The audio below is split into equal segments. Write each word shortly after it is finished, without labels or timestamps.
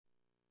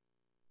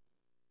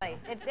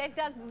It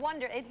does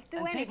wonder. It's do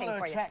anything for you. People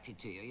are attracted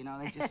to you, you know,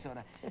 they just sort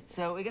of...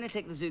 So we're going to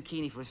take the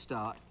zucchini for a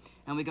start,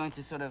 and we're going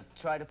to sort of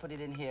try to put it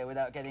in here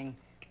without getting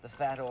the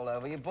fat all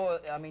over. You boil,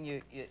 I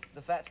mean,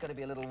 the fat's got to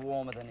be a little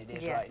warmer than it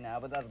is right now,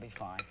 but that'll be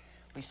fine.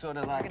 We sort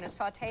of like... We're going to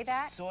saute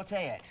that?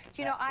 Saute it.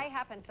 Do you know, I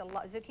happen to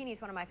love... Zucchini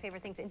is one of my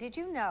favorite things. And did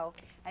you know,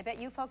 I bet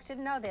you folks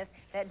didn't know this,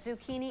 that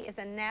zucchini is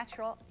a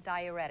natural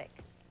diuretic.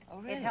 Oh,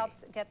 really? It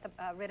helps get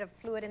rid of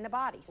fluid in the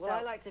body. Well, so.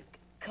 I like to...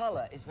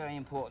 Colour is very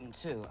important,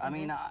 too. I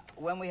mean,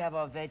 when we have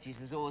our veggies,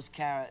 there's always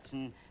carrots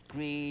and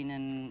green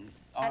and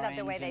orange. I love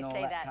the way they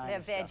say that. They're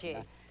veggies. You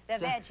know? They're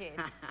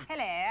veggies.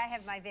 Hello, I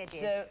have my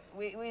veggies. So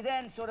we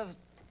then sort of...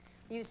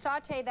 You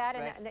saute that,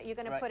 and you're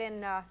going to put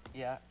in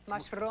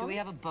mushrooms. Do we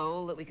have a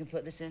bowl that we can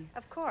put this in?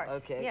 Of course.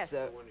 Okay. Yes.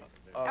 So,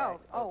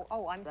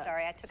 I'm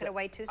sorry. I took it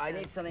away too soon. I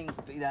need something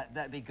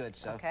that'd be good.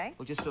 So okay.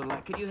 We'll just sort of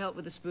like. Could you help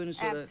with the spoon and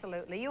sort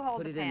Absolutely. You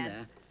hold put the it pan. in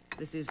there?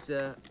 This is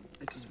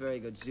very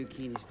good.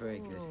 Zucchini's very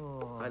good.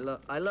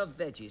 I love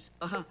veggies.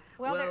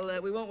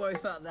 Well, we won't worry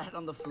about that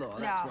on the floor.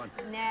 That's one.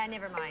 Nah,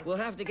 never mind. We'll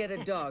have to get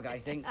a dog, I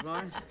think,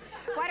 Florence.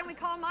 Why don't we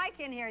call Mike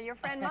in here, your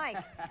friend Mike?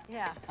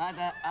 Yeah.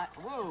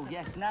 Whoa,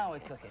 yes, now we're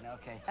cooking.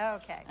 Okay.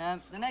 Okay.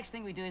 The next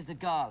thing we do is the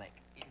garlic.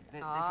 This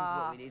is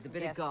what we need, the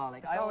bit of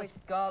garlic.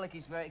 Garlic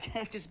is very...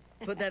 Just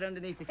put that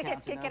underneath the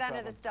counter. Kick it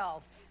under the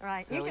stove.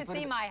 Right. So you should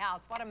see my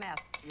house. What a mess.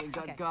 You've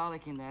got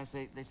garlic in there. So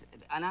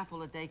an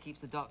apple a day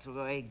keeps the doctor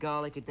away.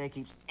 Garlic a day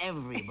keeps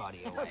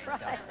everybody away.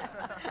 Right.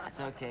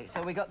 So okay.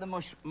 So we got the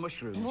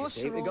mushrooms. You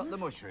see? We got the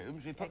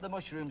mushrooms. We put the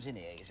mushrooms in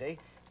here. You see?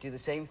 Do the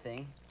same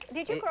thing.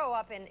 Did you grow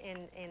up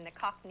in the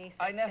Cockney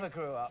section? I never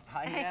grew up.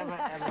 I never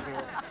ever grew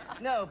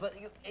up. No, but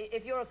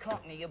if you're a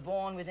Cockney, you're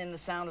born within the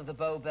sound of the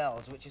Bow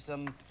Bells, which are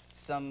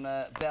some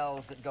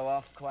bells that go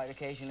off quite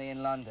occasionally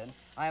in London.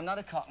 I am not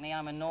a Cockney.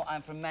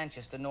 I'm from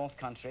Manchester, North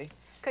Country.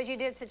 Because you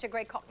did such a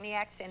great Cockney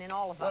accent in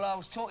all of them. Well, I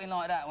was talking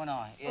like that when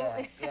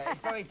yeah.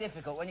 It's very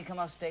difficult. When you come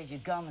off stage, your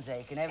gums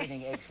ache and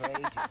everything aches for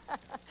ages.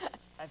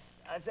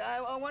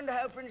 I wonder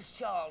how Prince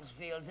Charles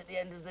feels at the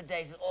end of the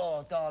day. He says,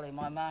 oh, darling,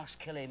 my mouth's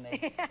killing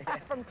me.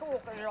 From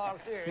talking all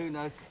here. Who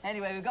knows?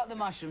 Anyway, we've got the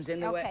mushrooms in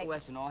the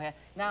wet and all here.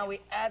 Now we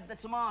add the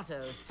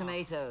tomatoes.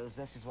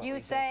 This is what you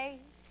say.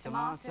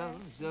 Tomatoes,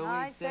 so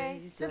I say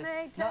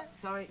tomato.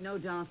 Sorry, no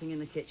dancing in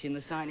the kitchen.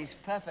 The sign is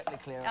perfectly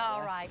clear.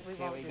 All right, we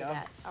won't do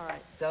that. All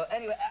right. So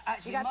anyway,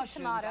 actually, you got mushrooms. The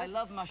tomatoes. I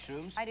love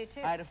mushrooms. I do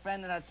too. I had a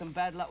friend that had some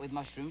bad luck with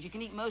mushrooms. You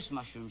can eat most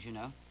mushrooms, you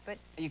know. But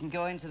you can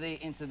go into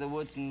the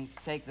woods and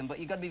take them, but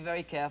you've got to be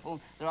very careful.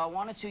 There are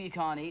one or two you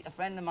can't eat. A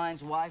friend of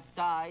mine's wife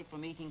died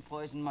from eating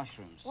poisoned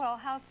mushrooms. Well,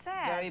 how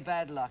sad. Very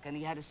bad luck. And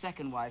he had a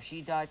second wife.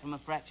 She died from a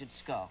fractured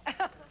skull.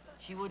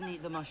 She wouldn't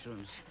eat the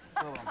mushrooms.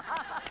 Go on.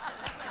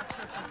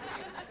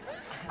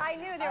 I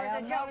knew there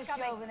was a joke coming. I'm not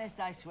a chauvinist,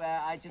 I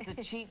swear. Just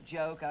a cheap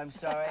joke. I'm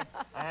sorry.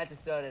 I had to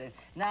throw it in.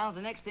 Now,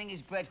 the next thing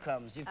is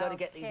breadcrumbs. You've got to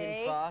get these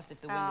in fast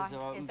if the windows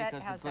are open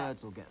because the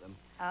birds will get them.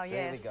 Oh, so yes.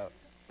 Here we go.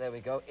 There we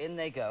go. In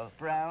they go.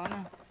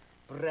 Brown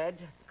bread.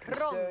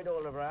 Stir it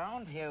all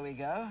around. Here we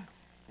go.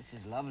 This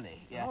is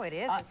lovely. Yeah. Oh, it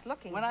is. It's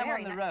looking very nice. When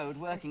I'm on the road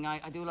working,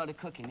 I do a lot of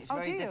cooking. It's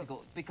very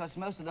difficult because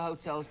most of the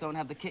hotels don't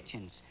have the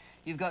kitchens.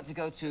 You've got to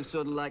go to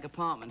sort of like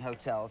apartment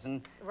hotels,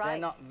 and they're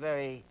not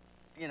very,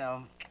 you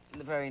know,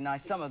 very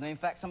nice. Some of them, in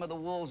fact, some of the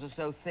walls are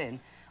so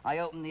thin. I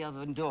opened the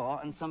oven door,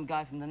 and some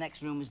guy from the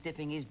next room was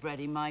dipping his bread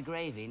in my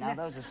gravy. Now,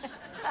 those are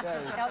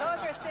scary. Now,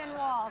 those are thin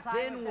walls.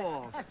 Thin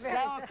walls.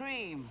 Sour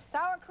cream.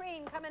 Sour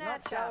cream coming at you.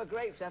 Not sour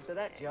grapes after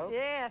that joke.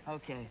 Yes.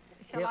 Okay.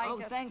 Shall I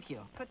just thank you.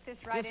 Put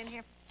this right in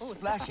here?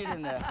 Splash it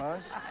in there,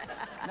 folks.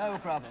 No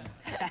problem.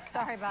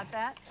 Sorry about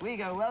that. We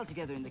go well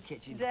together in the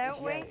kitchen.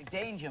 Don't we?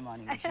 Danger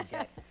money we should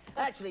get.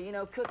 Actually, you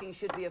know, cooking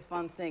should be a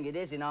fun thing. It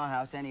is in our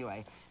house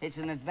anyway. It's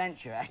an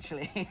adventure,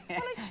 actually, well,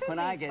 it should when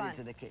be I get fun.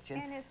 into the kitchen.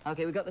 And it's...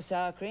 Okay, we've got the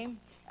sour cream.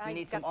 We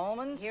need some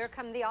almonds. Here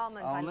come the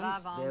almonds. I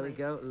love almonds. There we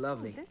go.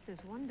 Lovely. Oh, this is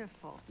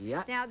wonderful.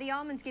 Yeah. Now, the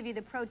almonds give you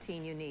the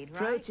protein you need, right?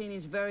 Protein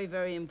is very,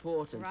 very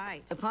important.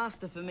 Right. The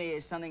pasta, for me,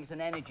 is something that's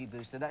an energy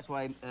booster. That's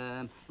why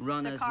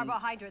runners... The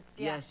carbohydrates,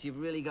 Yes, you've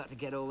really got to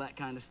get all that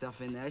kind of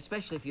stuff in there,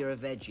 especially if you're a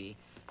veggie.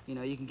 You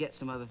know, you can get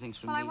some other things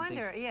from I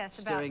wonder,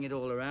 stirring it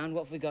all around.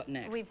 What have we got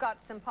next? We've got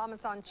some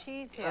Parmesan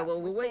cheese here. Oh,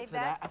 well, we'll wait for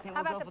that. I think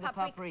we'll go for the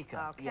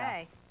paprika. Okay.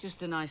 Yeah.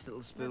 Just a nice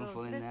little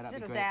spoonful in there, that'd be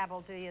great. Little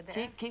dabble, do you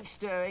there? Keep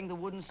stirring. The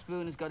wooden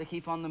spoon has got to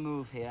keep on the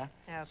move here.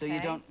 Okay. So you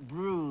don't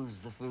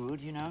bruise the food,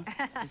 you know.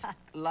 Just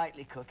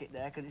lightly cook it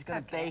there, because it's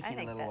going to bake in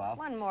a little while.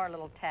 One more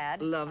little tad.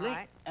 Lovely.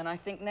 Right. And I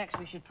think next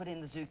we should put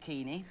in the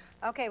zucchini.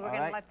 Okay, we're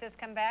going to let this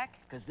come back.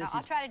 Because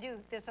I'll try to do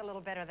this a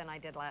little better than I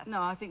did last.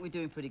 No, I think we're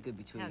doing pretty good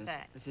between us.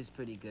 This is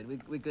pretty good.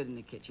 We're good in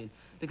the kitchen.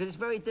 Because it's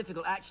very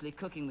difficult actually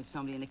cooking with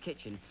somebody in the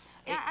kitchen.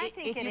 Yeah, I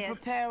think it is. If you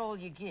prepare all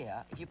your gear,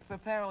 if you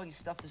prepare all your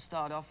stuff to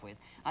start off with,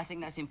 I think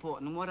that's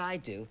important. And what I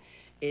do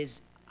is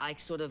I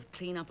sort of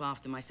clean up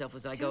after myself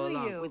as I go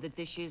along with the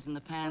dishes and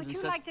the pans and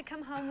stuff. Would you like to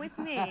come home with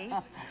me?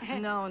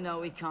 No,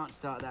 we can't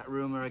start that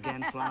rumor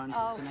again, Florence.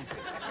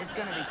 It's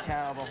gonna be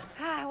terrible.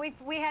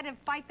 We had to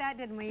fight that,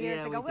 didn't we,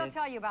 years ago? We'll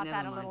tell you about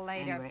that a little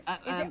later. Anyway,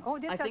 this doesn't go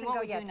yet. I think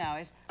what we do now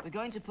is we're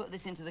going to put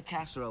this into the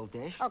casserole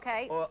dish.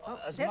 Okay. Or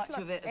as much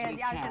of it as we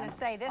can. I was going to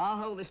say this. I'll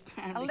hold this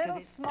pan because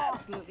it's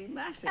absolutely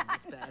massive,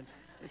 this pan.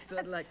 It's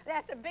sort of like...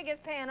 That's the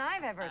biggest pan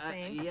I've ever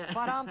seen. Yeah.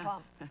 But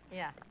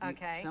yeah,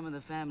 okay. Some of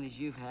the families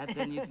you've had,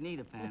 then you'd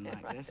need a pan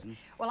like this. And...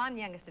 Well, I'm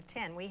the youngest of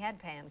 10. We had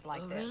pans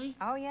like this. Really?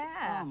 Oh,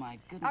 yeah. Oh, my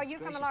goodness Are you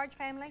from a large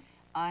family?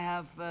 I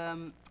have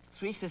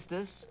 3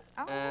 sisters.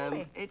 Oh,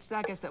 really?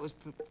 I guess that was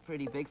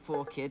pretty big,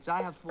 4 kids.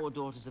 I have 4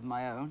 daughters of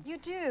my own. You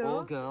do?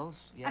 All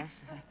girls,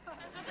 yes.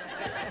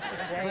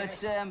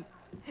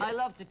 But I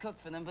love to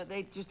cook for them, but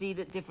they just eat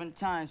at different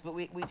times. But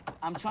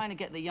I'm trying to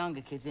get the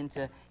younger kids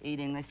into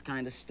eating this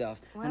kind of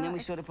stuff. Well, and then we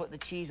sort of put the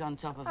cheese on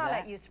top of that. I'll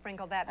let you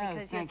sprinkle that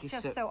because you're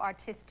just so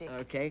artistic.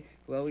 Okay,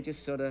 well, we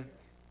just sort of,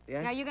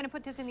 yes. Now, you're going to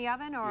put this in the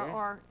oven or... Yes.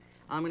 or...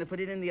 I'm going to put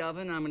it in the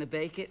oven. I'm going to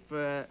bake it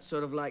for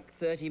sort of like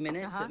 30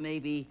 minutes at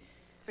maybe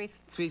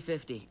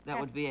 350. That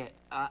would be it.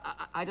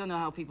 I don't know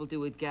how people do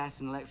with gas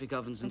and electric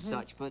ovens and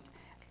such, but...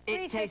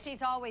 350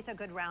 is always a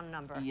good round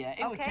number. Yeah,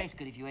 it would taste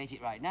good if you ate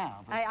it right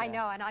now. But, I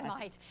know, and I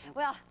might.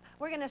 Well,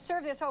 we're going to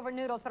serve this over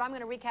noodles, but I'm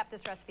going to recap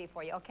this recipe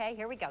for you, okay?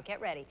 Here we go.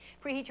 Get ready.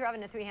 Preheat your oven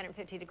to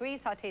 350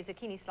 degrees. Saute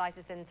zucchini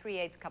slices in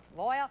 3/8 cup of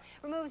oil.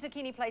 Remove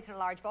zucchini, place in a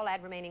large bowl.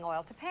 Add remaining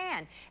oil to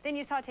pan. Then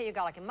you saute your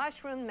garlic and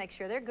mushroom. Make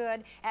sure they're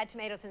good. Add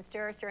tomatoes and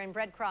stir. Stir in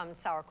breadcrumbs,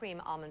 sour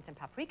cream, almonds, and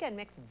paprika, and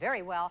mix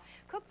very well.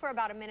 Cook for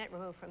about a minute.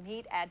 Remove from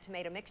heat. Add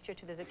tomato mixture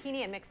to the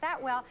zucchini and mix that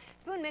well.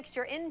 Spoon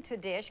mixture into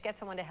dish. Get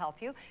someone to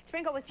help you.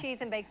 Sprinkle with cheese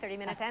and bake 30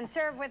 minutes and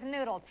serve with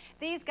noodles.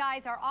 These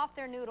guys are off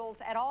their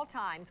noodles at all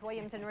times,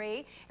 Williams and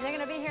Ree. And they're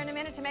going to be here in a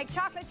minute to make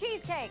chocolate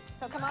cheesecake.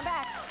 So come on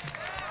back.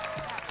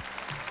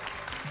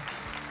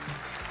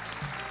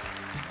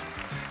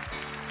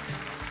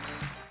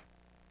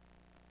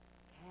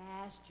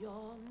 Cast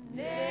your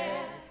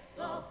nets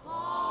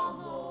upon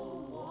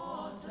the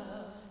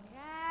water.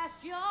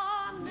 Cast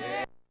your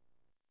nets.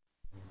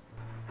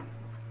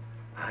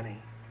 Honey.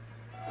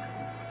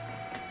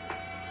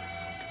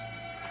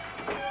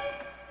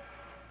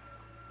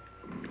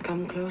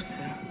 Come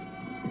closer.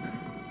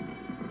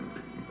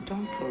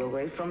 Don't pull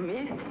away from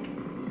me.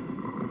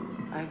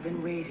 I've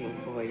been waiting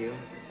for you.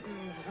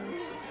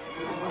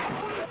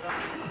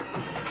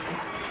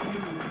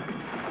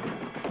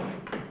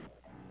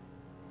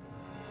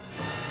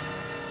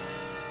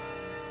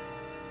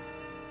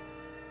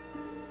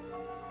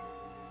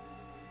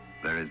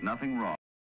 There is nothing wrong.